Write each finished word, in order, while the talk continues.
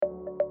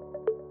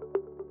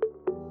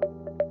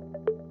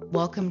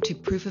Welcome to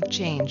Proof of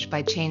Change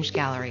by Change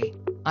Gallery.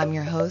 I'm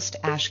your host,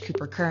 Ash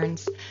Cooper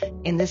Kearns.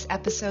 In this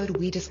episode,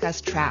 we discuss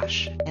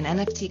Trash, an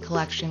NFT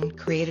collection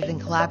created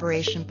in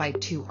collaboration by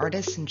two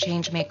artists and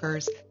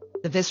changemakers,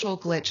 the Visceral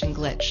Glitch and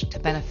Glitch, to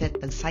benefit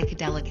the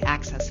Psychedelic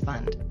Access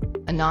Fund,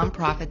 a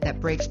nonprofit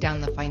that breaks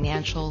down the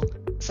financial,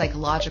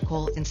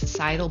 psychological, and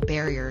societal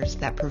barriers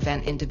that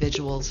prevent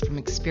individuals from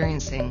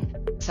experiencing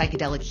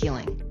psychedelic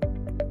healing.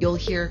 You'll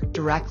hear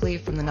directly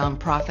from the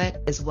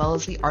nonprofit as well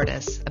as the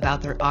artists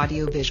about their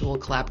audio-visual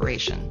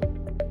collaboration.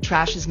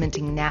 Trash is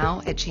minting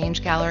now at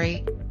Change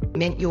Gallery.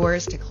 Mint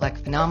yours to collect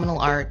phenomenal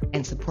art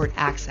and support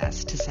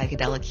access to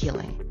psychedelic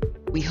healing.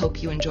 We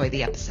hope you enjoy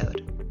the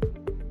episode.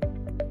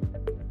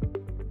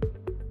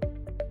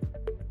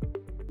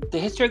 The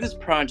history of this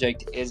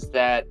project is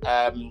that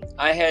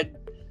I had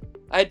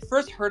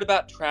first heard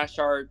about Trash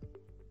art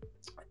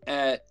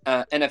at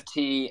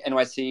NFT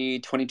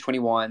NYC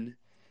 2021.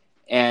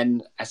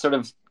 And I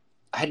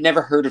had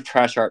never heard of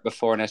Trash art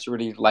before, and I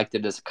really liked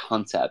it as a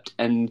concept.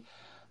 And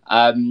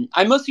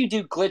I mostly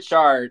do glitch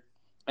art,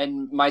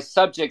 and my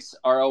subjects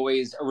are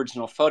always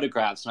original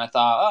photographs. And I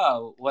thought,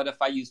 oh, what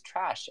if I use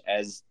Trash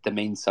as the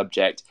main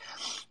subject?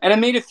 And I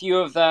made a few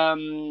of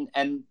them,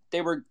 and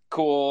they were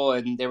cool,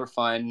 and they were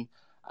fun.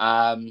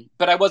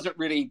 But I wasn't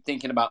really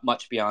thinking about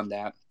much beyond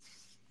that.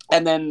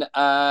 And then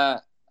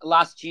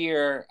last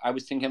year, I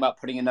was thinking about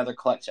putting another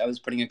collection. I was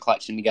putting a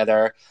collection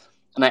together.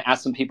 And I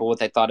asked some people what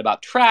they thought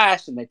about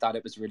Trash, and they thought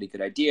it was a really good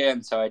idea.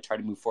 And so I tried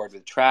to move forward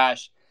with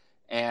Trash.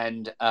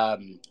 And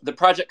the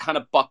project kind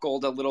of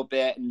buckled a little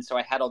bit. And so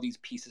I had all these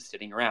pieces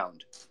sitting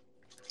around.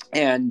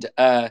 And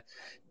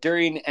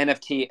during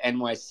NFT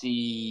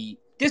NYC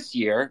this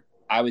year,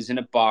 I was in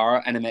a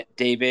bar and I met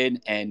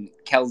David and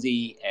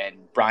Kelsey and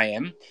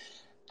Brian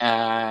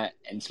and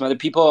some other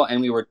people.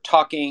 And we were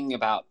talking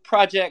about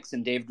projects.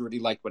 And David really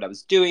liked what I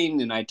was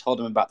doing. And I told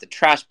him about the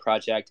Trash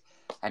project.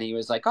 And he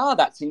was like, oh,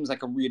 that seems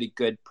like a really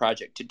good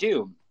project to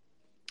do.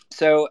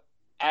 So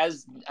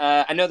as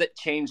I know that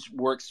Change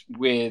works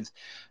with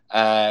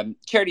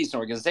charities and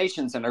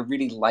organizations, and I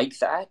really like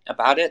that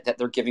about it, that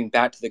they're giving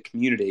back to the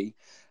community.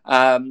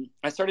 I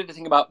started to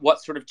think about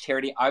what sort of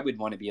charity I would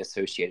want to be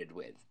associated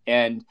with.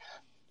 And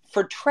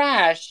for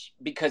Trash,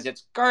 because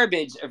it's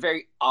garbage, a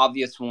very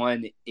obvious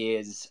one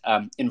is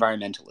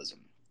environmentalism.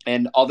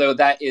 And although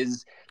that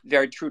is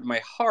very true to my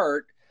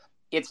heart,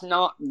 it's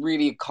not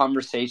really a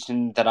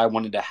conversation that I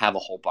wanted to have a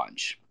whole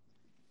bunch.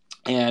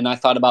 And I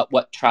thought about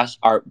what Trash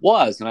art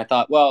was. And I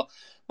thought, well,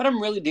 what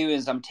I'm really doing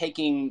is I'm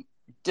taking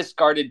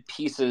discarded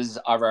pieces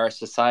of our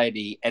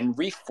society and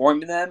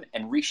reforming them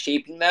and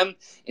reshaping them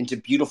into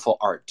beautiful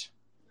art.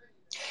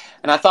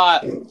 And I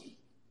thought,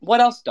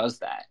 what else does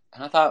that?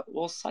 And I thought,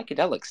 well,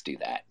 psychedelics do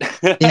that.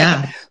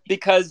 Yeah.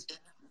 because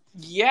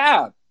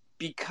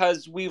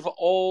we've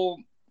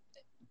all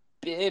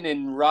been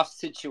in rough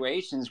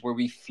situations where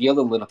we feel a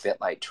little bit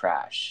like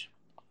trash.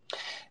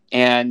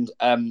 And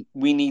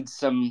we need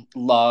some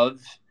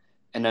love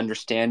and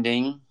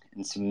understanding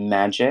and some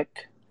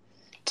magic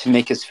to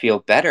make us feel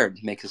better,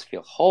 to make us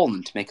feel whole,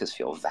 and to make us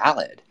feel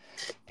valid.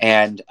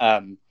 And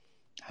I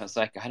was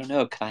like, I don't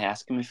know, can I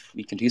ask him if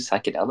we can do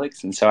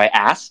psychedelics? And so I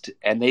asked,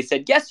 and they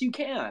said, yes, you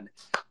can.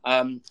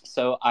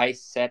 So I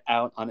set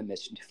out on a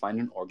mission to find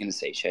an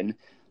organization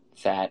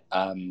that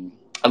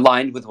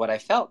aligned with what I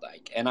felt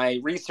like. And I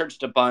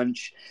researched a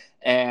bunch,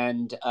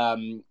 and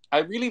I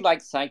really like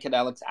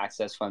Psychedelics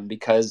Access Fund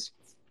because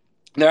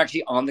they're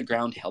actually on the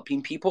ground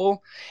helping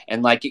people,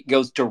 and like it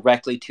goes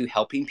directly to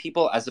helping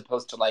people as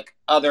opposed to like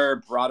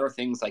other broader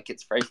things. Like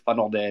it's very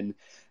funneled in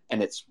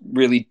and it's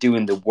really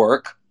doing the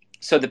work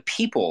so the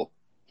people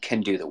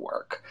can do the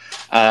work.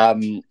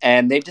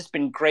 And they've just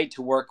been great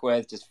to work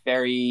with, just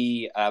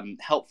very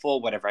helpful.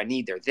 Whatever I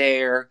need, they're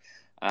there.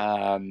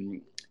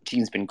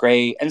 Team's been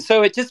great. And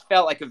so it just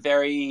felt like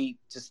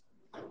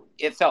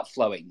it felt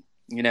flowing.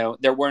 You know,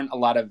 there weren't a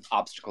lot of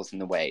obstacles in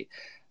the way,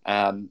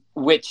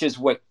 which is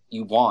what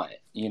you want.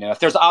 You know, if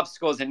there's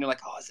obstacles and you're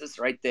like, oh, is this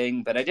the right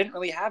thing? But I didn't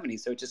really have any.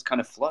 So it just kind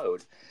of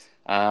flowed.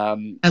 I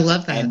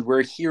love that. And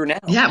we're here now.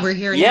 Yeah, we're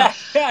here now.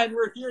 Yeah, and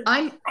we're here.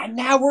 And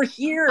now we're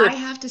here. I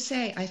have to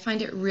say, I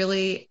find it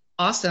really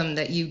awesome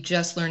that you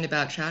just learned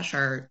about Trash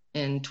art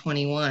in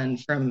 21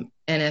 from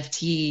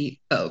NFT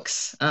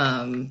folks.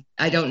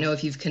 I don't know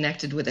if you've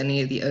connected with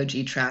any of the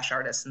OG Trash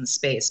artists in the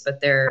space, but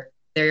they're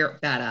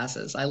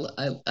badasses.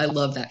 I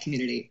love that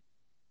community.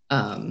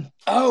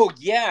 Oh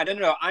yeah,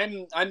 no.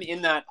 I'm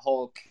in that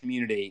whole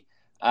community.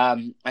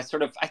 Who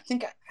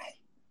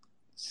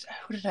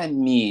did I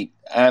meet?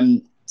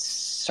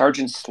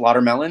 Sergeant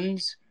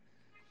Slaughtermelons.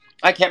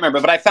 I can't remember,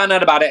 but I found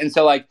out about it, and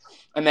so like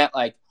I met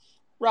like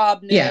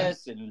Rob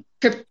Ness and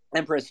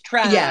Empress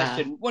Trash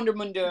and Wonder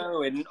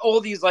Mundo and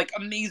all these like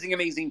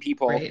amazing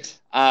people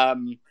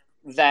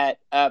that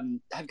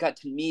I've got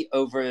to meet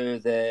over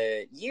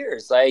the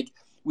years. Like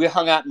we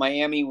hung out in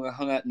Miami, we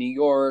hung out in New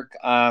York.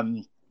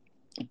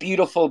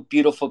 Beautiful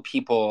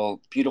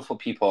people.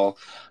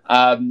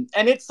 And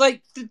it's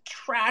like the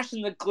Trash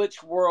and the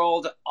glitch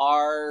world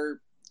are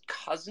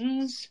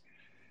cousins.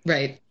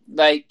 Right.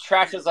 Like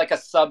trash is like a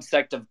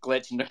subsect of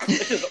glitch, and the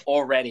glitch is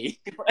already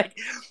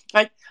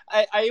like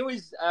I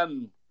always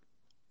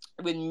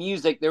with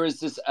music there was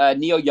this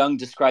Neil Young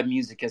described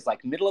music as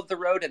like middle of the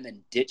road and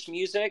then ditch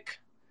music,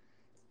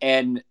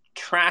 and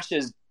trash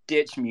is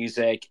ditch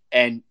music,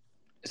 and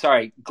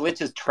sorry,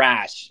 glitch is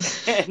trash,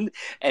 and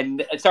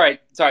sorry,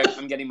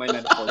 I'm getting my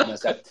metaphors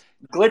messed up.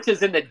 Glitch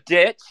is in the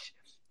ditch,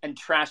 and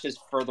trash is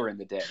further in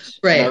the ditch.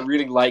 Right. And I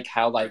really like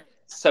how like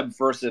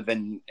subversive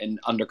and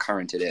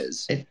undercurrent it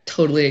is. I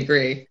totally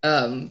agree.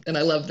 And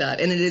I love that.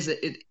 And it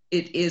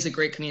is a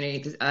great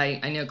community.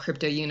 I know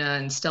Crypto Una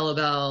and Stella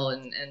Bell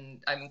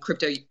and I'm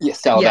Crypto. Yeah,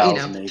 Stella Bell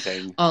is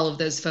amazing. All of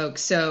those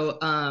folks. So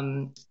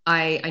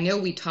I know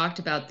we talked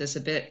about this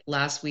a bit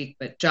last week,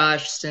 but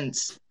Josh,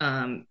 since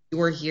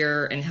you're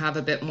here and have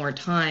a bit more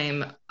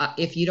time,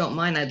 if you don't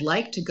mind, I'd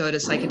like to go to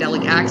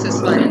Psychedelic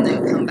Access Fund and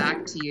then come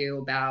back to you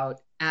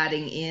about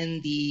adding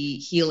in the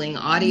healing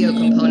audio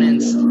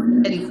components.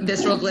 And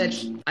Visceral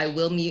Glitch, I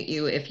will mute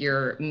you if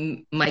your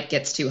mic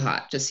gets too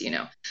hot, just so you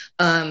know.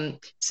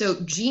 So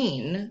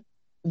Jean,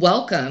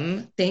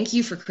 welcome. Thank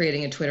you for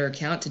creating a Twitter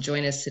account to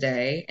join us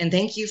today. And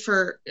thank you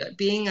for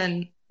being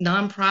a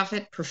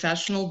nonprofit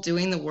professional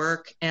doing the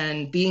work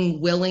and being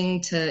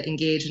willing to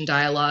engage in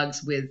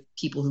dialogues with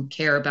people who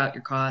care about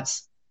your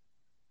cause.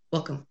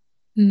 Welcome.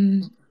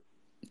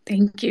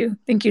 Thank you.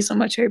 Thank you so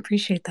much. I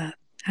appreciate that.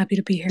 Happy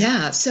to be here.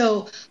 Yeah.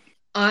 So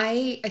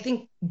I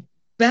think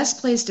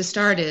best place to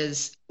start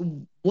is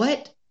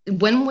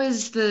when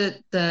was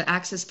the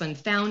Access Fund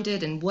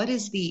founded, and what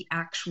is the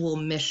actual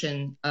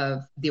mission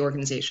of the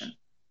organization?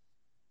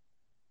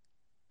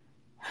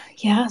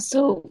 Yeah,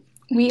 so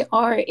we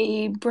are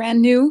a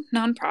brand new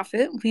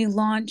nonprofit. We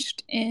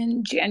launched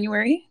in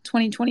January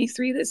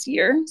 2023 this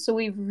year. So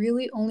we've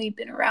really only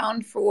been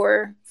around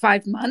for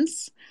 5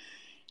 months.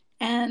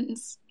 And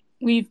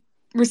we've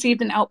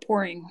received an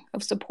outpouring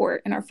of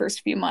support in our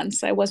first few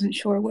months. I wasn't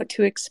sure what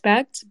to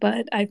expect,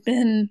 but I've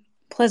been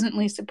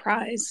pleasantly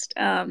surprised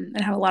and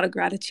have a lot of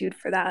gratitude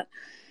for that.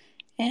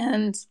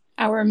 And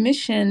our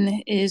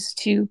mission is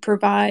to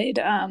provide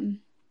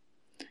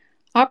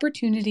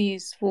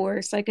opportunities for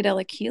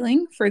psychedelic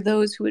healing for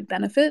those who would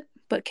benefit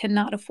but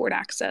cannot afford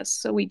access.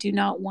 So we do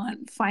not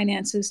want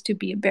finances to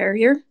be a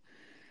barrier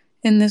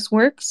in this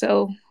work.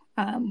 So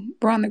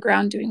we're on the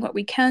ground doing what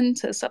we can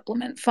to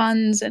supplement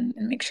funds and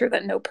make sure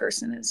that no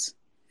person is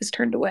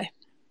turned away.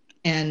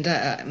 And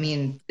I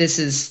mean,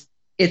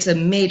 it's a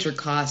major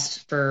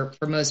cost for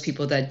most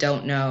people that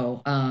don't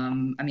know.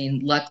 I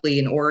mean, luckily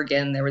in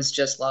Oregon, there was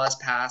just laws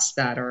passed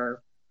that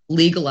are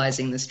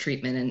legalizing this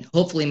treatment and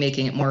hopefully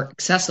making it more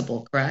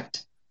accessible,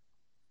 correct?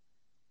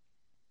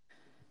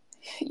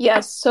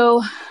 Yes.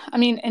 So, I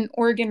mean, in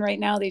Oregon right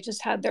now, they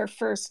just had their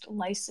first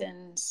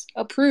license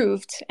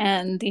approved,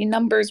 and the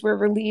numbers were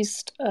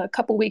released a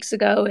couple weeks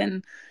ago.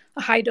 And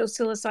a high-dose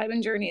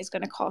psilocybin journey is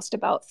going to cost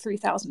about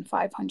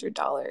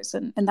 $3,500.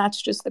 And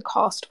that's just the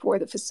cost for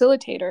the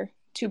facilitator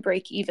to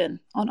break even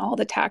on all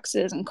the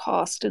taxes and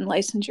cost and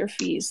licensure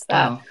fees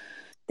that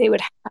they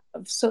would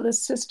have. So the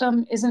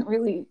system isn't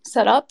really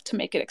set up to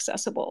make it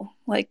accessible.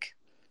 Like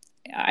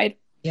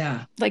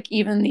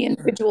even the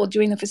individual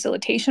doing the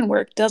facilitation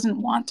work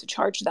doesn't want to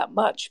charge that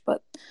much.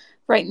 But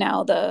right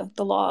now the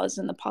laws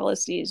and the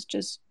policies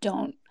just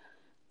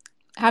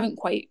haven't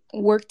quite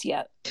worked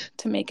yet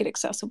to make it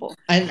accessible.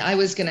 And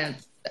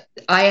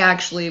I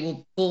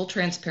actually, full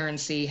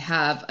transparency,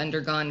 have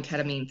undergone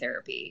ketamine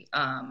therapy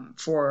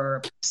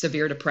for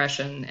severe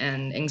depression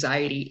and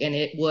anxiety, and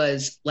it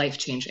was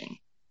life-changing.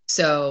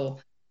 So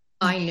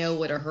I know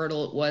what a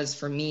hurdle it was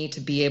for me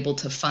to be able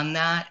to fund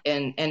that,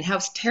 and how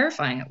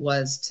terrifying it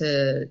was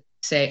to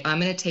say, I'm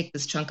going to take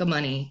this chunk of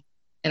money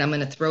and I'm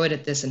going to throw it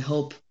at this and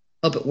hope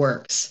it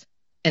works.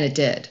 And it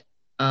did.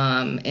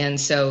 And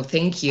so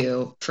thank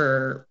you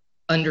for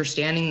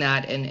understanding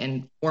that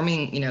and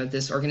forming,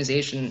 this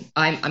organization.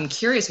 I'm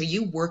curious, are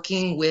you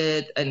working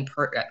with,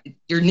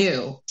 you're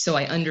new, so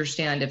I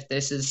understand if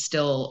this is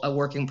still a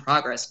work in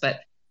progress,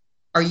 but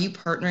are you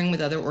partnering with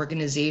other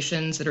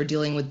organizations that are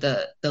dealing with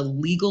the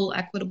legal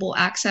equitable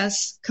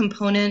access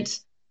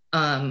component?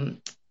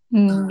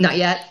 Not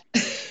yet.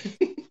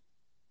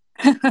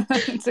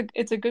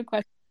 It's a good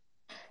question.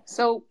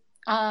 So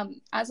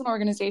as an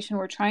organization,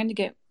 we're trying to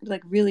get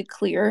really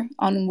clear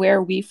on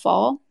where we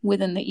fall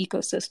within the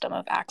ecosystem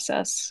of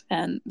access.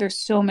 And there's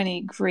so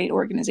many great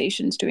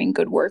organizations doing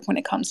good work when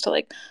it comes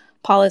to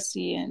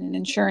policy and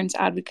insurance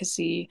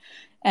advocacy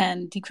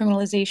and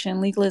decriminalization,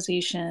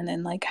 legalization,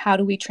 and how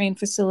do we train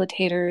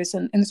facilitators?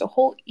 And there's a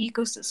whole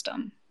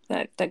ecosystem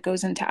that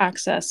goes into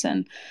access.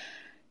 And,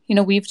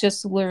 we've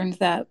just learned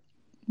that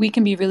we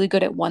can be really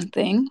good at one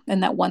thing,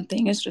 and that one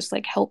thing is just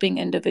helping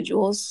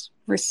individuals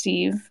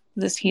receive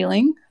this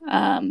healing.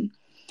 And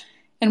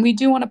we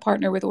do want to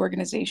partner with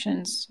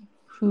organizations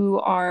who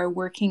are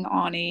working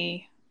on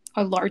a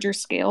larger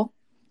scale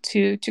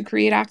to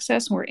create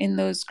access. We're in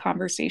those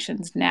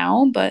conversations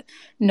now, but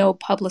no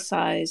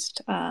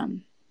publicized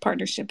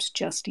partnerships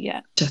just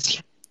yet.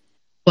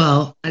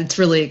 Well, it's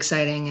really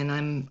exciting,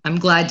 and I'm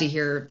glad to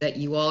hear that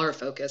you all are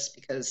focused,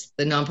 because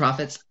the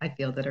nonprofits I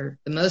feel that are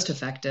the most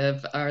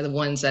effective are the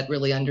ones that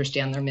really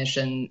understand their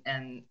mission,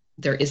 and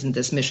there isn't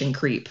this mission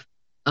creep.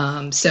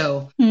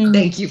 So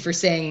thank you for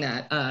saying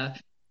that.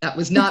 That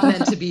was not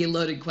meant to be a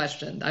loaded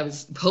question. I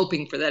was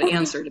hoping for that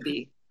answer, to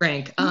be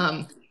frank.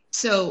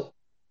 So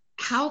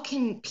how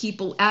can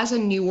people, as a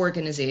new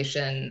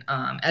organization,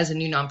 as a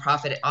new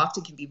nonprofit, it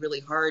often can be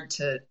really hard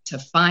to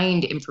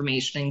find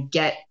information and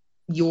get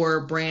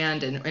your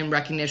brand and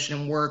recognition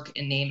and work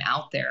and name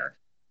out there.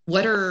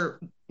 Where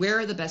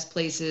are the best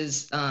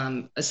places,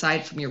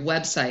 aside from your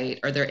website?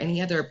 Are there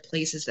any other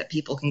places that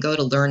people can go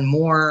to learn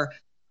more,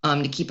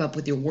 to keep up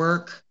with your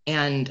work,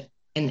 and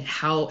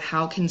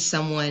how can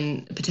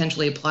someone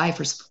potentially apply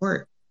for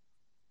support?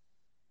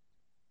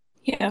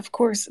 Yeah, of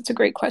course. It's a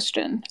great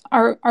question.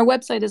 Our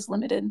website is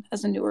limited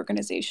as a new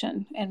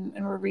organization, and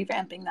we're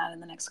revamping that in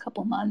the next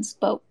couple months.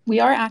 But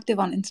we are active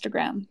on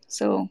Instagram.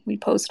 So we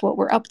post what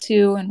we're up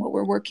to and what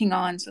we're working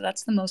on. So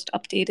that's the most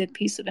updated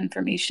piece of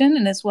information,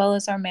 and as well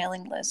as our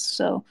mailing list.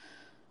 So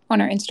on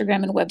our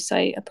Instagram and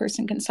website, a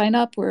person can sign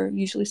up. We're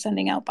usually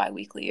sending out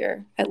biweekly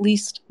or at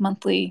least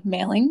monthly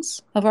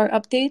mailings of our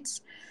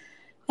updates.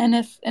 And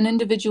if an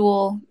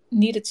individual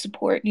needed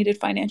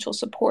financial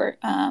support,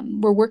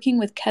 we're working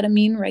with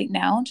ketamine right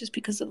now just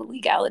because of the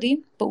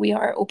legality, but we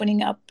are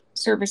opening up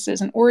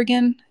services in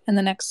Oregon in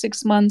the next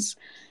 6 months,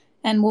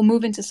 and we'll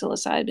move into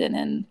psilocybin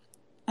and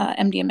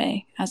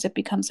MDMA as it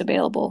becomes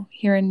available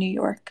here in New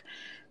York.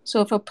 So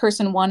if a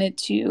person wanted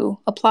to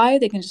apply,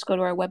 they can just go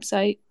to our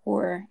website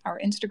or our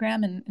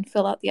Instagram and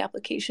fill out the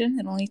application.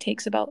 It only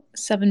takes about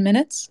 7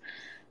 minutes.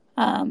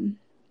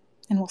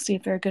 And we'll see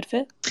if they're a good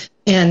fit.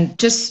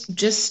 And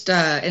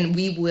and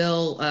we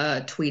will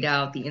tweet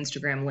out the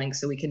Instagram link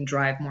so we can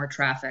drive more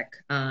traffic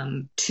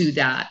to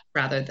that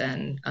rather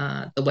than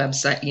the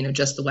website,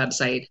 just the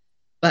website.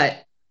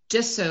 But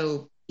just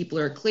so people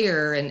are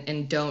clear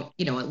and don't,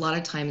 a lot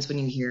of times when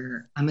you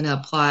hear, I'm going to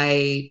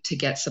apply to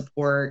get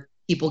support,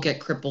 people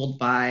get crippled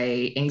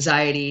by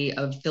anxiety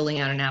of filling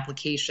out an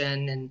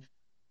application and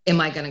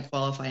am I going to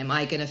qualify? Am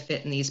I going to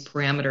fit in these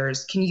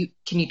parameters? Can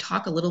you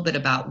talk a little bit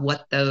about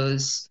what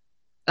those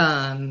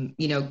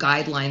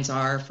guidelines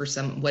are for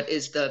what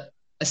is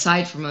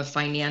aside from a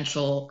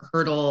financial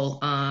hurdle,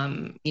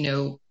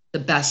 the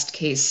best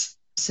case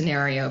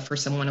scenario for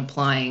someone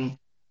applying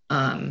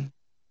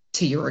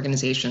to your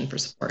organization for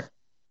support?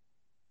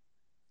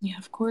 Yeah,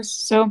 of course.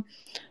 So,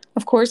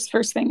 of course,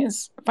 first thing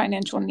is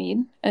financial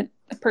need. A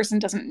person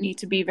doesn't need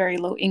to be very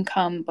low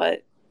income,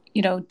 but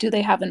do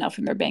they have enough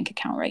in their bank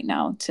account right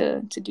now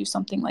to do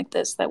something like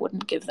this that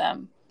wouldn't give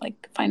them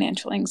like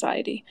financial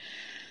anxiety?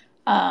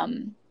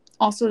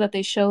 Also that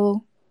they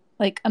show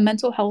like a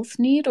mental health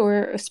need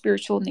or a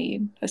spiritual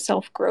need, a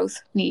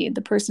self-growth need.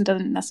 The person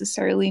doesn't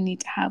necessarily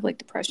need to have like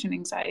depression,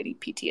 anxiety,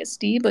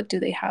 PTSD, but do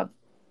they have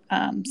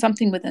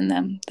something within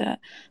them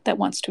that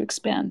wants to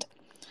expand?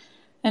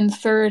 And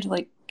third,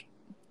 like,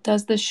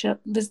 does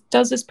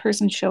this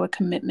person show a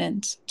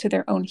commitment to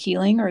their own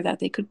healing, or that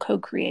they could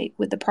co-create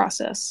with the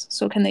process?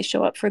 So can they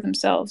show up for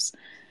themselves,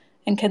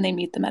 and can they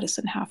meet the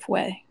medicine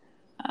halfway?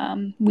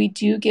 We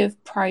do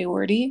give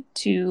priority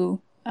to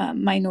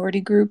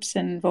minority groups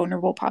and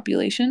vulnerable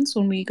populations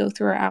when we go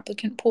through our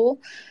applicant pool,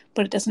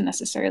 but it doesn't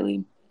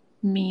necessarily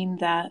mean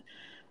that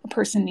a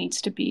person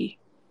needs to be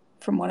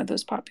from one of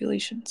those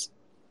populations.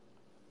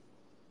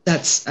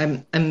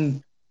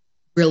 I'm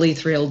really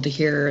thrilled to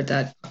hear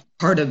that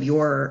part of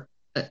your,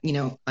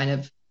 kind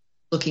of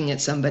looking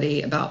at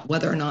somebody about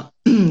whether or not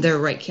they're a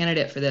right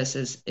candidate for this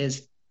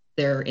is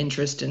their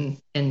interest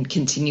in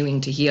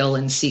continuing to heal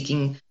and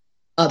seeking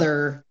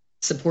other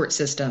support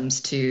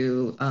systems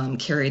to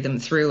carry them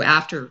through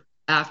after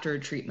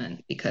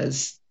treatment,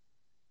 because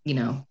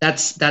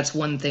that's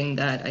one thing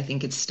that I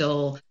think it's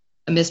still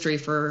a mystery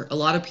for a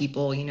lot of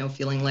people,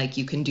 feeling like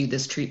you can do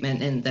this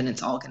treatment and then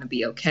it's all going to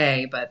be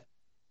okay, but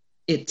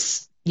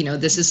it's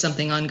this is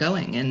something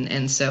ongoing,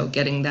 and so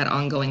getting that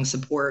ongoing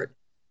support.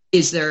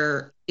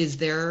 You're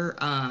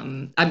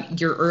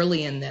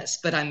early in this,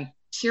 but I'm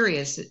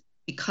curious,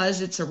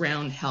 because it's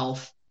around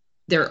health,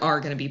 there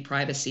are going to be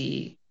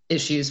privacy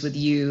issues with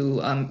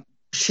you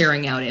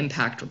sharing out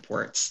impact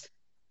reports.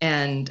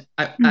 And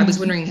I was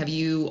wondering, have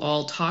you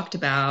all talked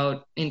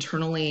about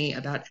internally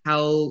about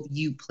how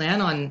you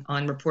plan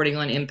on reporting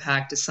on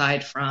impact,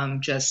 aside from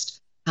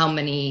just how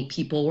many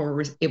people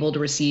were able to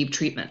receive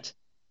treatment?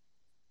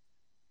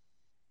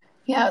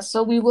 Yeah,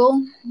 so we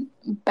will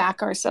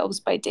back ourselves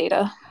by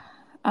data,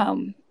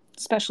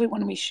 especially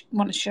when we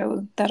want to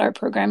show that our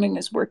programming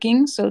is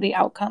working. So the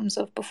outcomes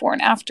of before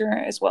and after,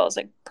 as well as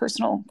like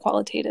personal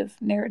qualitative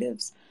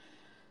narratives.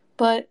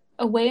 But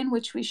a way in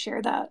which we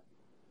share that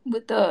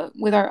with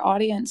our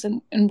audience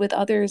and with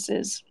others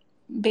is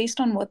based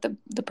on what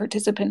the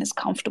participant is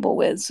comfortable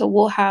with. So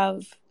we'll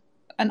have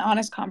an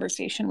honest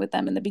conversation with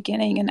them in the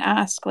beginning and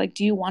ask, like,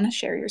 do you want to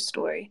share your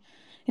story?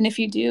 And if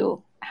you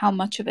do, how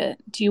much of it?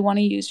 Do you want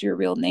to use your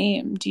real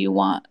name? Do you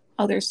want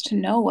others to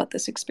know what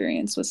this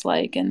experience was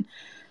like? And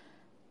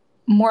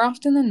more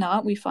often than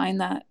not, we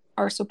find that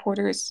our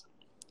supporters,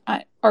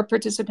 our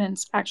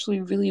participants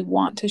actually really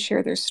want to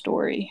share their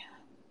story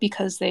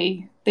because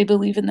they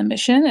believe in the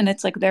mission, and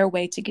it's like their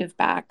way to give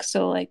back.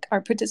 So like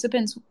our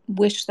participants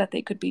wish that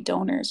they could be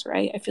donors,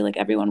 right? I feel like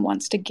everyone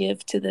wants to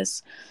give to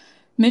this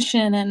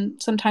mission,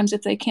 and sometimes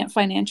if they can't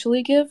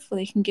financially give,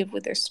 they can give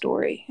with their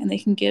story, and they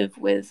can give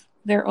with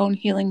their own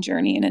healing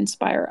journey and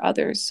inspire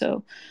others.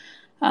 So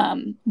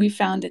we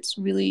found it's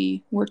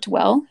really worked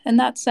well in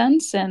that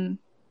sense, and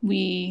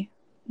we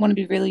want to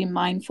be really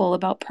mindful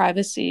about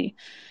privacy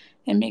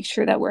and make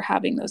sure that we're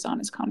having those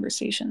honest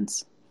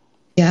conversations.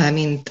 Yeah, I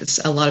mean,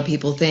 a lot of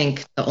people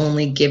think the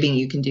only giving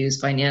you can do is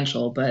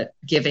financial, but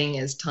giving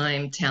is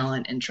time,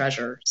 talent, and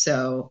treasure.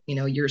 So,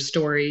 your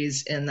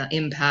stories and the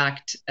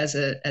impact as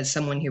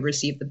someone who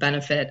received the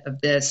benefit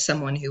of this,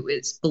 someone who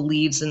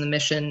believes in the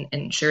mission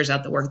and shares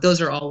out the work, those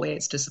are all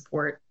ways to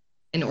support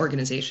an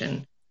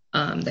organization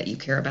that you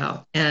care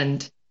about.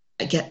 And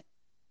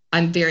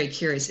I'm very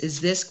curious,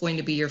 is this going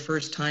to be your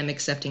first time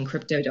accepting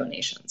crypto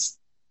donations?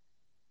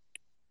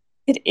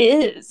 It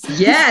is.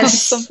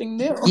 Yes. Something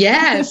new.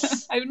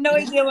 Yes. I have no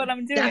idea what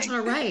I'm doing. That's all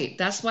right.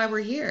 That's why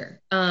we're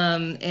here.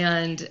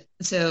 And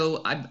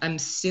so I'm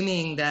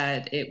assuming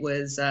that it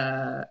was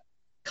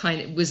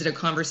was it a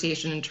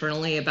conversation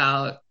internally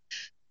about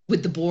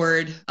with the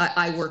board?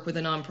 I work with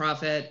a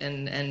nonprofit,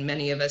 and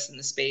many of us in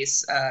the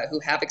space who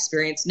have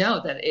experience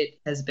know that it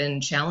has been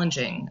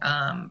challenging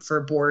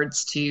for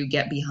boards to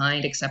get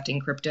behind accepting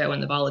crypto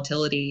and the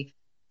volatility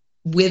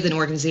with an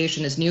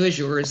organization as new as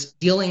yours,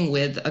 dealing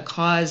with a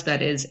cause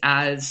that is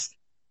as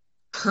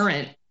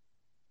current.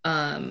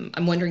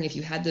 I'm wondering if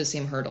you had those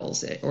same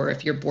hurdles, or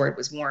if your board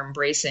was more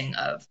embracing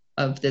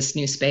of this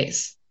new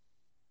space.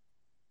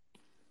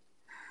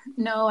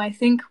 No, I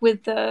think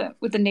with the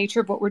nature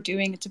of what we're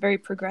doing, it's a very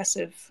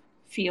progressive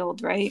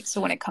field, right?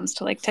 So when it comes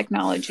to like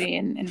technology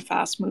and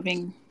fast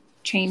moving,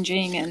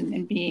 changing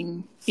and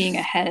being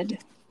ahead,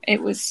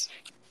 it was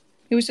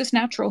just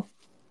natural,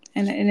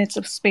 and it's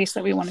a space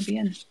that we want to be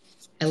in.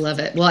 I love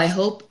it. Well,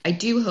 I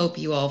do hope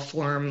you all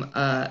form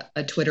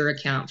a Twitter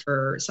account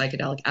for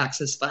Psychedelic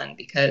Access Fund,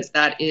 because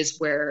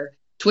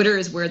Twitter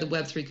is where the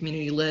Web3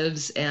 community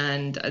lives,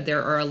 and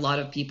there are a lot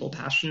of people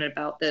passionate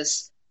about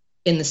this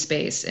in the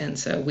space. And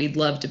so we'd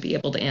love to be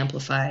able to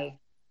amplify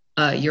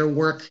your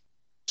work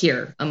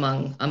here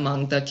among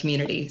the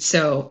community.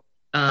 So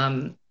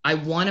I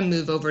want to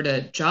move over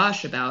to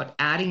Josh about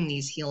adding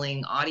these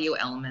healing audio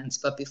elements.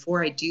 But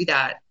before I do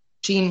that,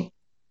 Jean,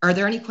 are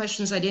there any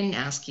questions I didn't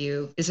ask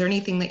you? Is there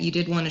anything that you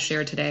did want to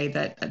share today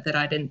that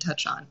I didn't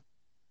touch on?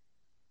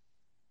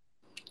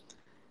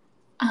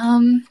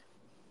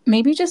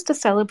 Maybe just a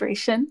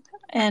celebration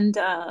and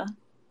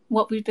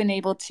what we've been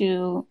able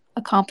to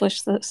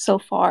accomplish so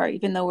far,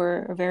 even though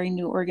we're a very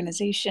new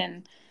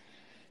organization.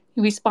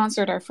 We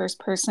sponsored our first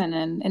person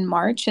in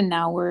March, and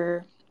now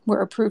we're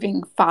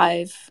approving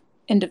 5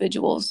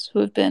 individuals who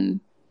have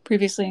been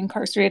previously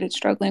incarcerated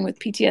struggling with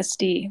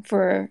PTSD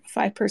for a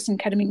 5-person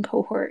ketamine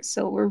cohort.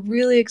 So we're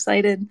really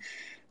excited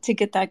to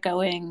get that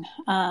going.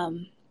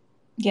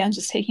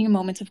 Just taking a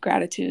moment of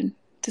gratitude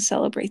to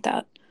celebrate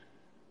that.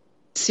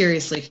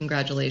 Seriously,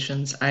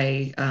 congratulations.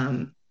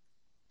 I'm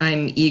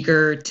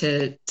eager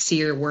to see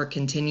your work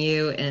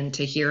continue and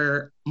to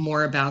hear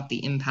more about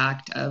the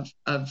impact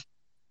of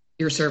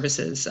your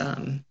services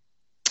on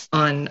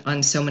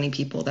so many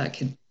people that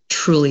could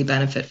truly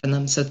benefit from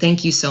them. So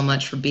thank you so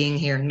much for being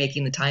here and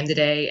making the time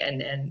today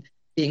and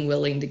being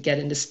willing to get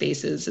into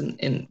spaces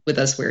and with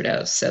us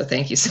weirdos. So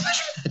thank you so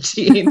much for that,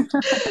 Jean.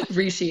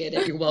 Appreciate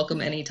it. You're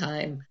welcome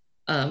anytime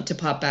to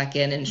pop back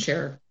in and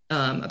share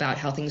about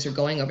how things are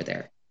going over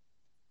there.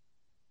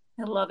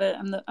 I love it.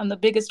 I'm the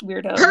biggest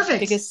weirdo. Perfect.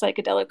 Biggest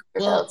psychedelic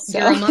weirdo. Well, so.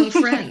 You're among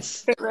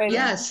friends. Right.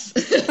 Yes.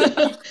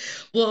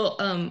 Well,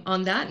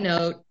 on that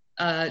note,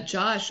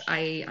 Josh,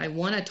 I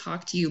want to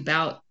talk to you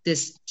about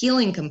this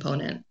healing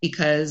component,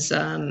 because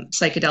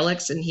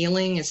psychedelics and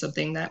healing is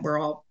something that we're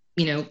all,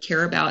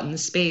 care about in the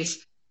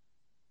space.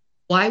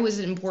 Why was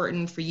it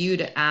important for you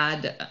to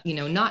add,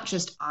 not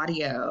just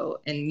audio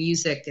and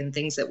music and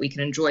things that we can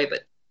enjoy,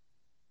 but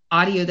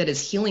audio that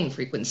is healing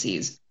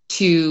frequencies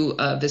to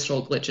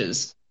Visceral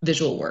Glitch's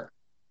visual work?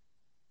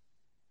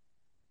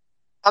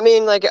 I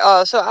mean,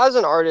 so as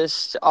an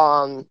artist,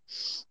 once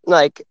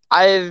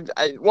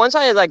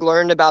I had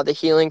learned about the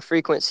healing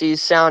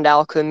frequencies, sound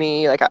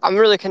alchemy, I'm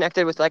really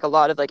connected with a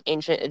lot of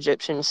ancient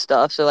Egyptian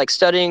stuff. So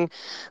studying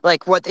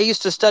what they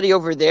used to study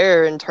over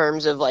there in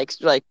terms of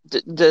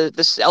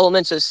the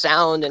elements of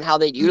sound and how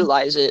they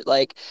utilize it.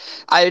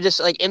 I just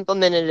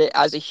implemented it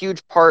as a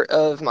huge part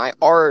of my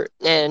art,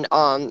 and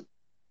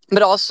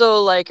but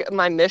also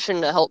my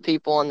mission to help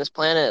people on this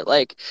planet.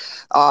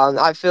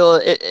 I feel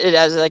it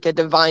as a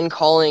divine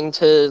calling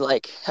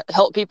to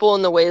help people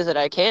in the ways that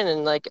I can.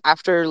 And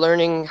after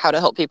learning how to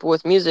help people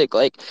with music,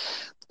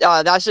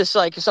 that's just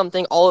like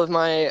something all of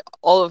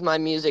my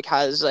music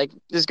has like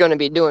is going to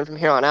be doing from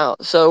here on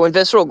out. So when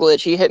Visceral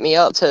Glitch he hit me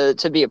up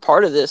to be a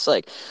part of this,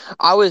 like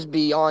I was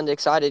beyond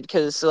excited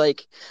because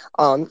like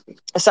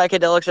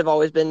psychedelics have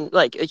always been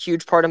like a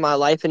huge part of my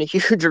life and a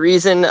huge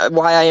reason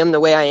why I am the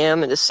way I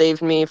am, and it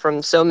saved me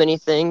from so many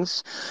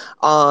things.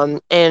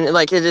 And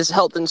like it has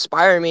helped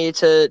inspire me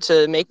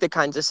to make the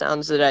kinds of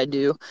sounds that I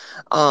do.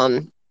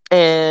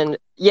 And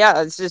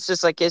yeah, it's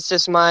just like it's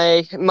just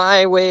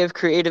my way of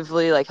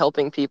creatively like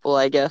helping people,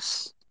 I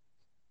guess.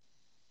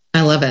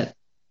 I love it.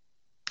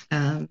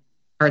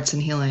 Arts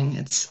and healing.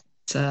 It's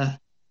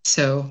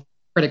so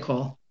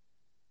critical.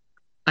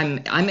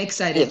 I'm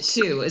excited Yes.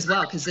 too as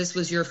well because this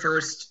was your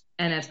first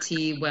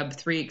NFT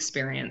Web3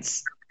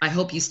 experience. I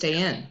hope you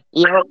stay in.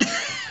 Yeah.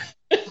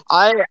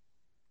 I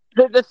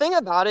the thing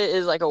about it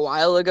is like a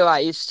while ago I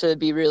used to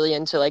be really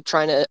into like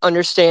trying to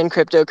understand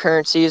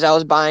cryptocurrencies. I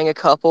was buying a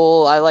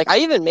couple. I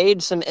even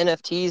made some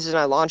NFTs and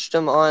I launched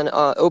them on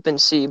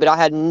OpenSea, but I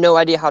had no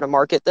idea how to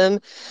market them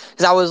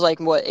because I was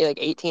like what like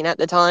 18 at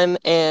the time,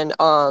 and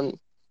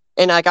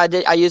like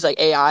I used like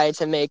AI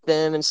to make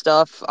them and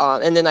stuff.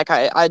 And then like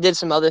I did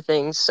some other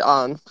things.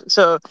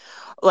 So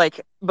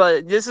like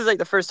but this is like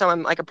the first time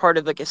I'm like a part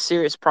of like a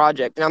serious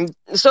project, and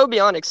I'm so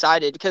beyond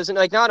excited because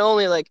like not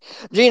only like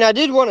Gene, I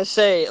did want to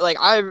say, like,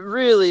 I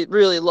really,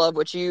 really love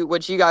what you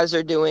guys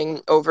are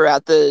doing over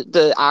at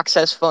the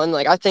Access Fund.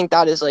 Like, I think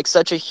that is like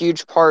such a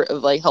huge part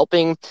of like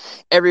helping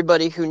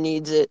everybody who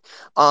needs it.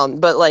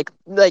 But like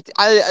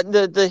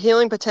the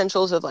healing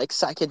potentials of like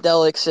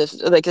psychedelics, if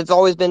like it's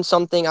always been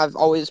something I've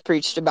always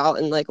preached about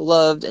and like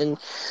loved, and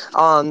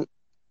um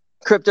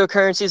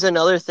cryptocurrency is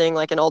another thing,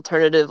 like an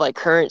alternative like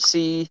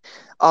currency.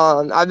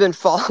 I've been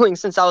following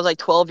since I was like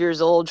 12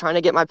 years old, trying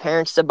to get my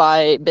parents to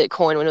buy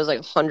Bitcoin when it was like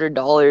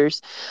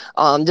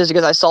 $100, just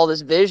because I saw this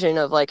vision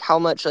of like how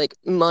much like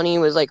money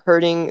was like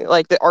hurting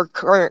like our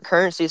current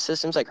currency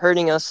systems like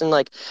hurting us, and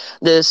like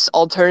this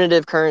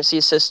alternative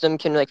currency system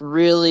can like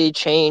really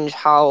change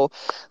how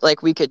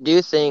like we could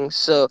do things.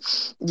 So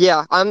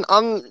yeah,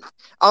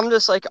 I'm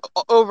just like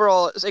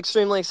overall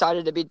extremely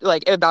excited to be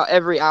like about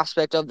every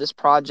aspect of this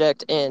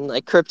project and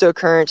like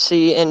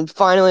cryptocurrency, and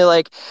finally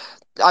like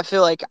I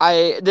feel like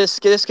this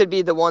could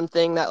be the one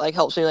thing that like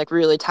helps me like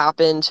really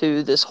tap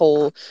into this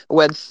whole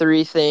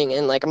Web3 thing,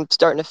 and like I'm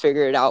starting to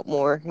figure it out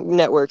more,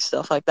 network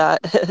stuff like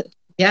that.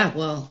 Yeah,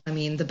 well, I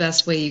mean, the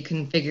best way you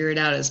can figure it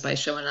out is by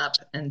showing up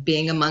and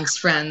being amongst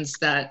friends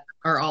that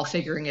are all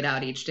figuring it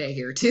out each day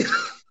here too.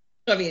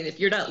 I mean, if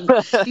you're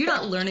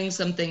not learning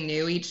something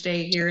new each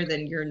day here,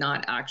 then you're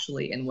not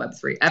actually in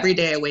Web3. Every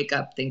day I wake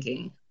up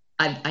thinking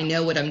I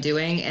know what I'm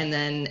doing, and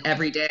then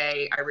every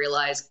day I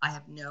realize I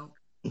have no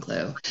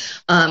clue.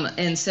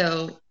 And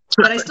so,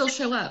 but I still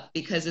show up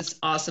because it's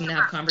awesome to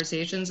have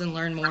conversations and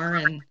learn more.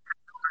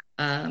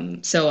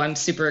 And so I'm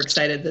super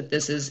excited that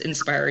this has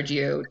inspired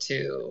you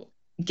to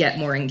get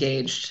more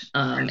engaged,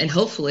 and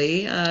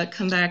hopefully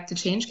come back to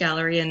Change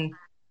Gallery and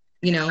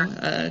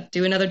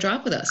do another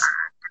drop with us.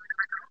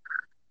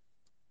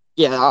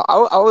 Yeah,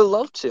 I would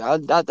love to.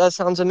 That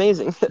sounds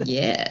amazing.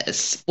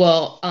 Yes.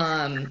 Well,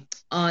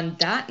 on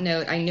that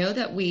note, I know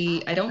that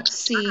I don't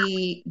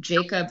see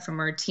Jacob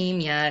from our team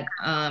yet.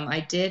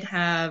 I did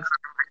have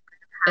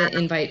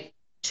invite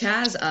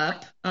Chaz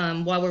up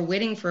while we're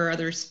waiting for our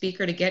other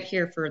speaker to get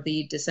here for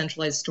the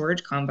decentralized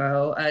storage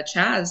combo.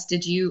 Chaz,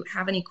 did you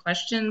have any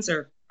questions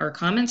or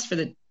comments for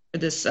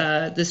this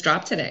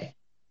drop today?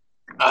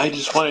 I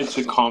just wanted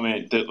to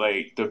comment that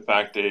like the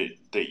fact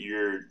that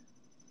you're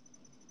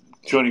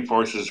joining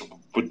forces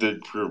with the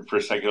for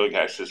psychedelic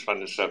access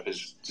fund and stuff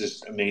is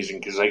just amazing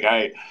because like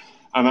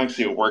I'm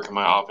actually at work in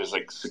my office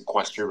like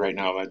sequestered right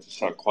now. I have to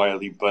talk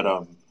quietly, but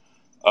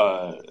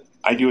uh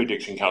I do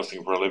addiction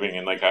counseling for a living,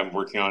 and like I'm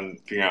working on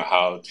figuring out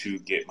how to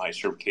get my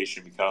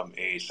certification to become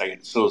a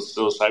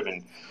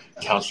psilocybin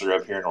counselor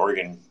up here in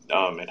Oregon,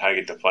 and how to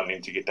get the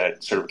funding to get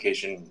that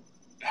certification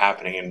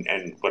happening,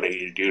 and what I need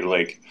to do to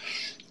like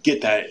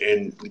get that,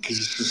 and because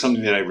this is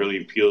something that I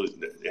really feel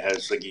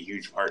has like a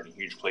huge part and a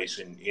huge place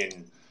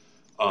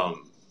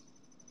um,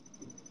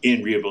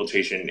 in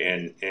rehabilitation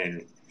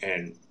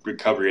and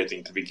recovery. I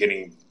think the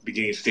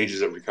beginning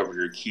stages of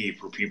recovery are key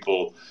for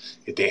people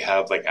if they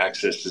have like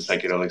access to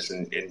psychedelics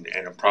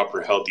in a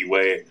proper healthy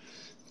way.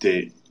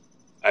 That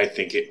I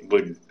think it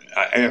would.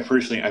 I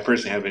personally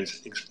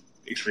haven't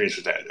experienced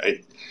with that.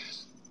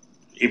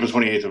 April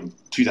 28th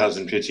of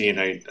 2015,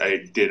 I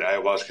did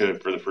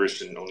ayahuasca for the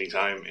first and only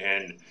time,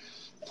 and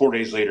 4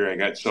 days later, I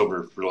got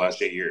sober for the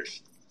last 8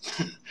 years.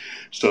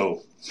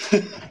 So,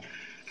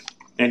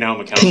 and now I'm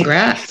a counselor.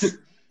 Congrats.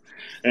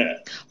 Yeah.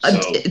 So,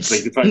 It's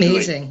like the fact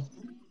amazing.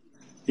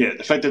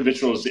 the fact that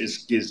Visceral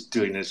is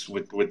doing this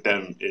with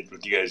them,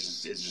 with you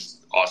guys is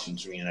just awesome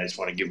to me, and I just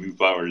want to give you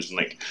flowers and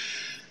like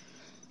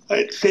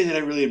I say that I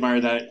really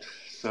admire that.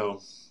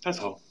 So that's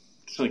all.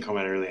 That's the only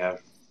comment I really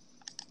have.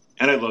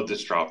 And I love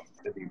this drop.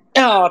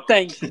 Oh,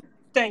 thanks,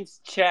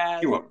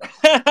 Chad. You're welcome.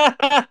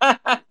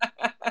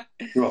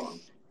 You're welcome.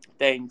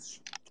 Thanks.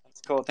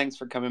 That's cool. Thanks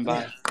for coming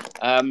by.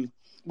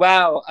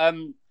 Wow.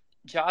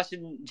 Josh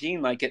and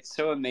Jean, like, it's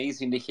so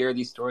amazing to hear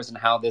these stories and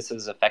how this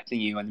is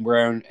affecting you, and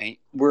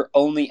we're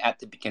only at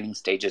the beginning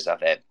stages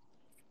of it.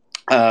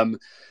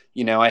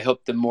 I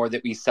hope the more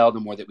that we sell, the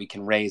more that we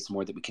can raise, the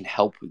more that we can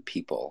help with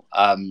people.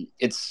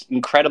 It's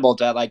incredible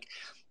to like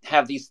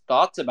have these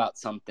thoughts about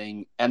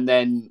something and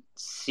then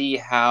see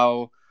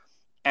how,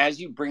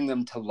 as you bring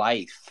them to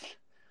life,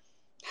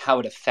 how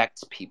it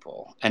affects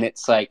people. And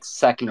it's like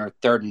second or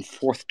third and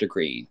fourth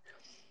degree.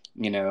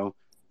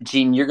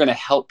 Gene, you're going to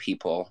help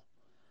people,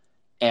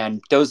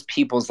 and those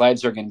people's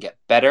lives are going to get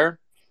better,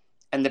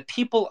 and the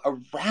people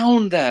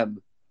around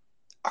them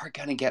are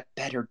going to get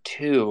better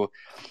too.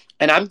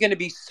 And I'm going to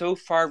be so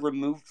far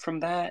removed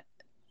from that,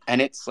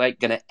 and it's like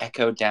going to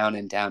echo down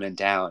and down and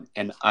down.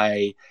 And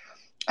I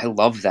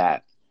love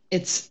that.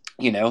 It's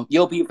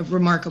you'll be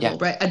remarkable,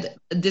 right?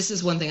 This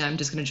is one thing I'm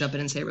just going to jump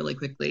in and say really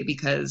quickly,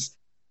 because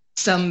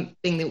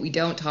something that we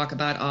don't talk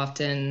about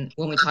often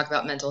when we talk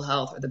about mental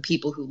health are the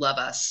people who love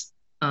us,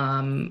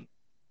 that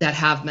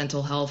have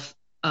mental health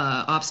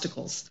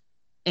obstacles.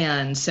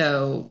 And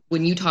so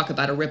when you talk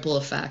about a ripple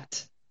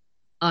effect,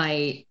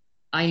 I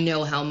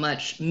know how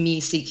much me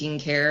seeking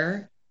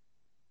care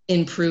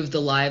improved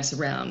the lives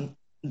around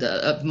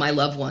of my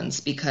loved ones,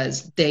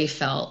 because they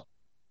felt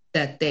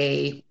that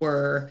they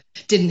not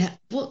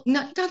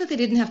that they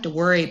didn't have to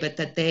worry, but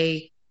that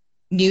they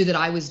knew that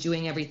I was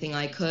doing everything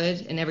I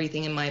could and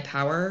everything in my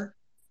power,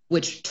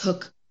 which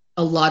took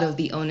a lot of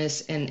the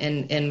onus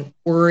and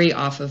worry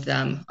off of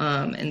them.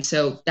 And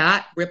so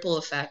that ripple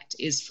effect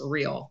is for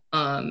real.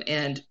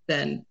 And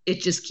then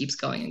it just keeps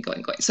going and going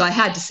and going. So I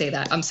had to say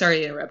that. I'm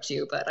sorry to interrupt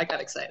you, but I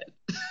got excited.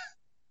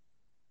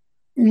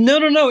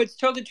 No. It's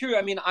totally true.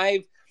 I mean,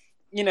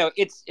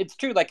 it's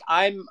true. Like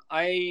I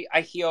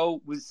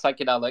heal with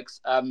psychedelics.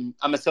 I'm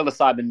a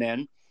psilocybin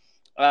man.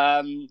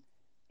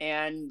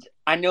 And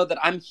I know that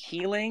I'm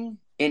healing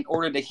in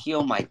order to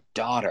heal my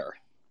daughter.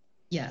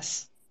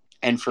 Yes.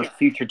 And for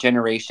future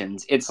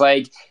generations. It's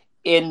like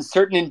in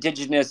certain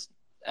indigenous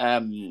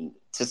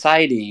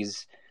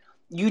societies,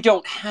 you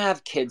don't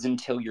have kids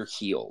until you're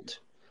healed.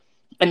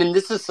 And in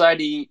this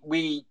society,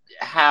 we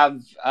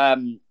have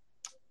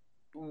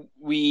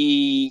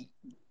we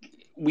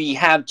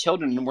have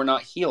children and we're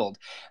not healed.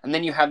 And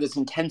then you have this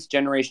intense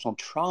generational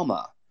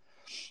trauma.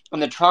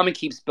 And the trauma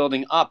keeps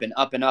building up and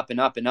up and up and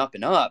up and up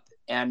and up.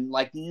 And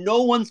like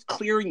no one's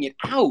clearing it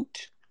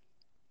out.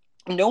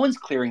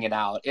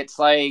 It's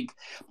like,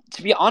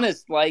 to be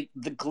honest, like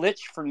the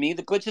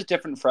glitch is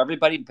different for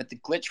everybody, but the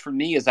glitch for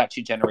me is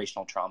actually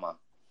generational trauma.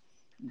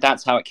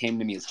 That's how it came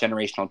to me, is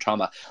generational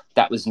trauma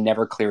that was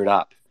never cleared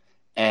up.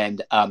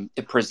 And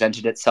it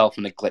presented itself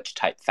in a glitch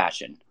type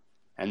fashion.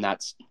 And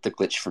that's the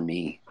glitch for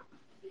me.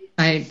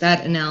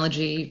 That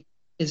analogy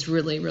is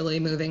really, really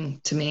moving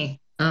to me.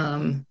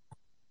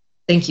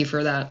 Thank you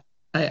for that.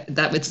 I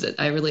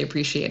really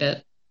appreciate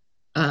it.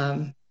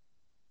 I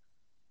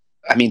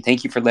mean,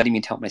 thank you for letting me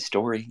tell my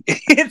story.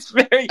 It's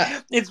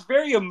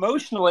very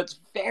emotional. It's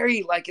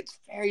very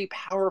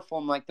powerful.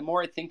 And like, the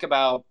more I think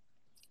about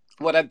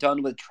what I've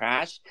done with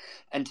trash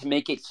and to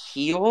make it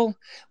heal,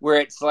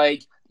 where it's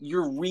like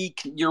you're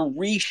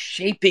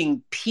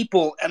reshaping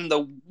people and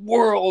the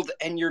world,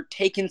 and you're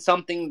taking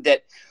something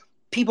that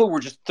people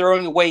were just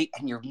throwing away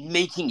and you're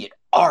making it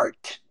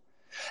art.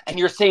 And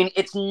you're saying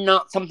it's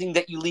not something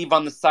that you leave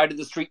on the side of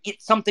the street.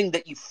 It's something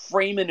that you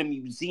frame in a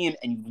museum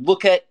and you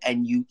look at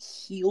and you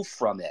heal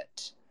from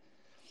it.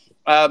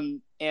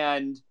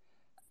 And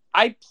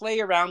I play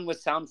around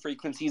with sound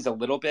frequencies a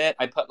little bit.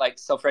 I put like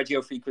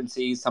solfeggio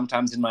frequencies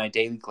sometimes in my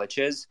daily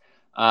glitches.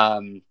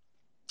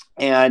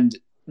 And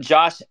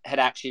Josh had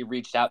actually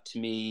reached out to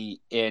me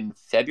in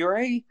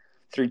February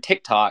through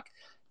TikTok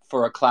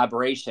for a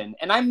collaboration.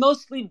 And I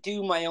mostly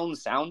do my own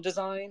sound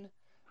design.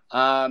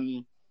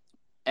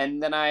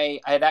 And then I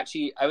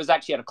was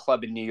actually at a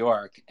club in New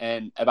York,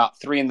 and about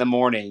 3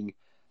 a.m,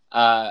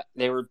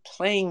 they were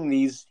playing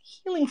these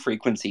healing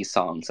frequency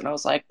songs. And I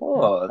was like,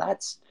 whoa,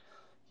 that's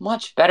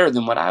much better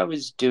than what I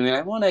was doing.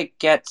 I want to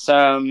get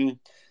some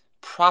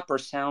proper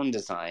sound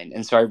design.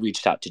 And so I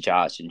reached out to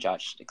Josh, and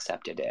Josh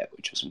accepted it,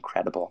 which was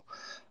incredible.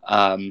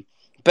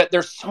 But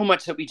there's so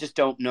much that we just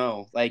don't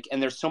know,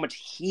 and there's so much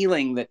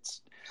healing that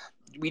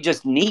we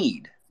just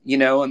need,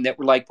 and that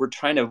we're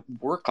trying to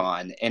work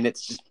on. And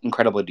it's just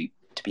incredible to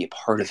be a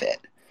part of it.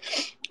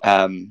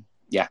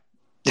 Yeah.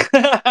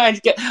 I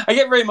get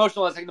very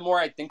emotional. It's like the more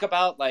I think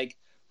about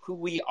who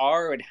we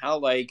are and how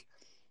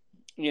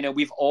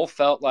we've all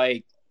felt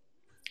like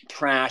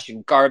trash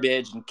and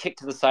garbage and kicked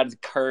to the side of the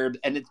curb,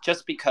 and it's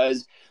just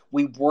because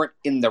we weren't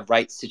in the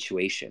right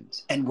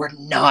situations. And we're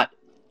not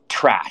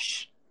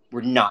trash.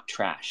 We're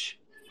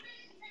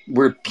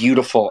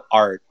beautiful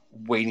art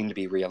waiting to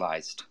be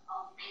realized.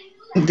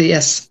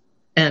 Yes.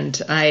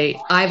 And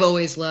I've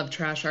always loved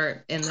trash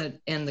art and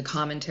the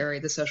commentary,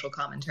 the social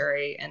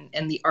commentary,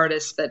 and the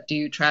artists that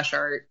do trash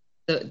art,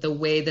 the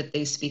way that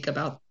they speak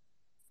about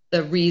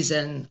the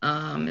reason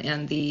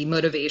and the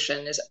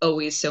motivation is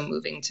always so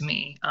moving to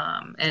me,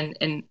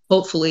 and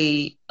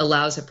hopefully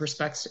allows a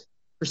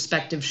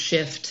perspective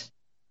shift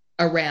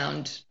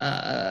around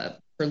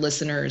for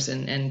listeners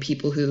and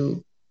people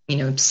who,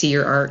 see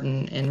your art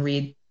and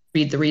read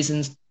the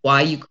reasons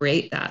why you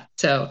create that.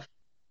 So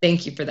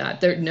thank you for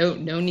that. There no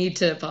need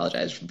to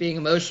apologize for being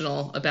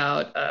emotional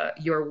about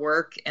your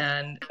work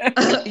and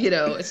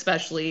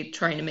especially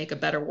trying to make a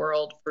better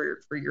world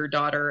for your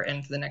daughter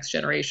and for the next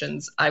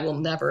generations. I will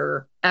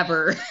never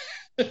ever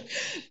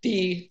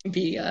be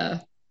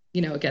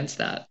against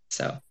that.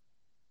 So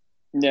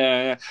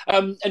yeah.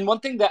 And one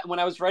thing that when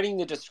I was writing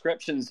the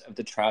descriptions of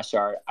the trash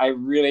art, I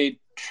really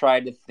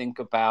tried to think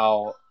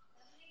about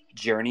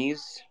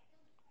journeys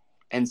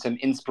and some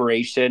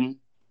inspiration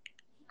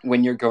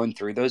when you're going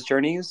through those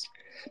journeys,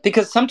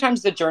 because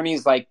sometimes the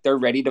journeys, like, they're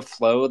ready to